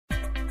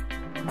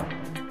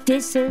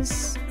This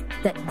is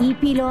the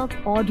Epilogue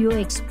audio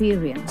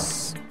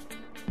experience.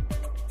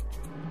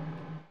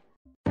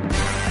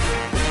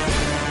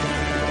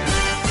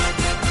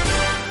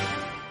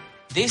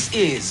 This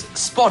is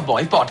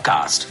SPOTBOYE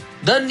Podcast,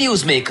 the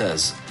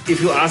newsmakers.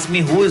 If you ask me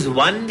who is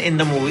one in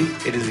the movie,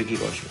 it is Vicky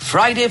Kaushal.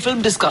 Friday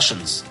film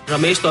discussions.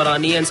 Ramesh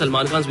Taurani and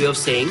Salman Khan's way of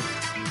saying,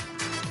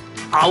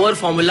 our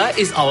formula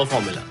is our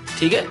formula.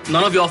 ठीक है?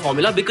 None of your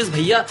formula, because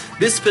भैया,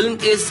 this film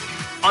is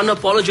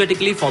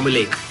unapologetically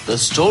formulaic. The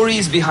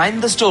stories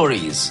behind the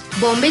stories.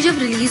 Bombay जब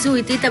release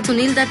हुई थी तब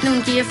सुनील दत्त ने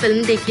उनकी ये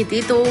फिल्म देखी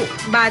थी, तो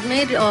बाद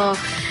में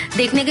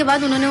देखने के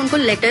बाद उन्होंने उनको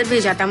लेटर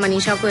भेजा था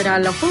मनीषा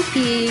कोइराला को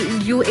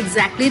कि you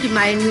exactly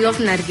remind me of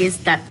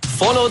Nargis Dutt.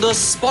 Follow the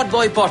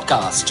SPOTBOYE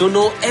Podcast to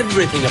know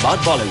everything about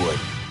Bollywood.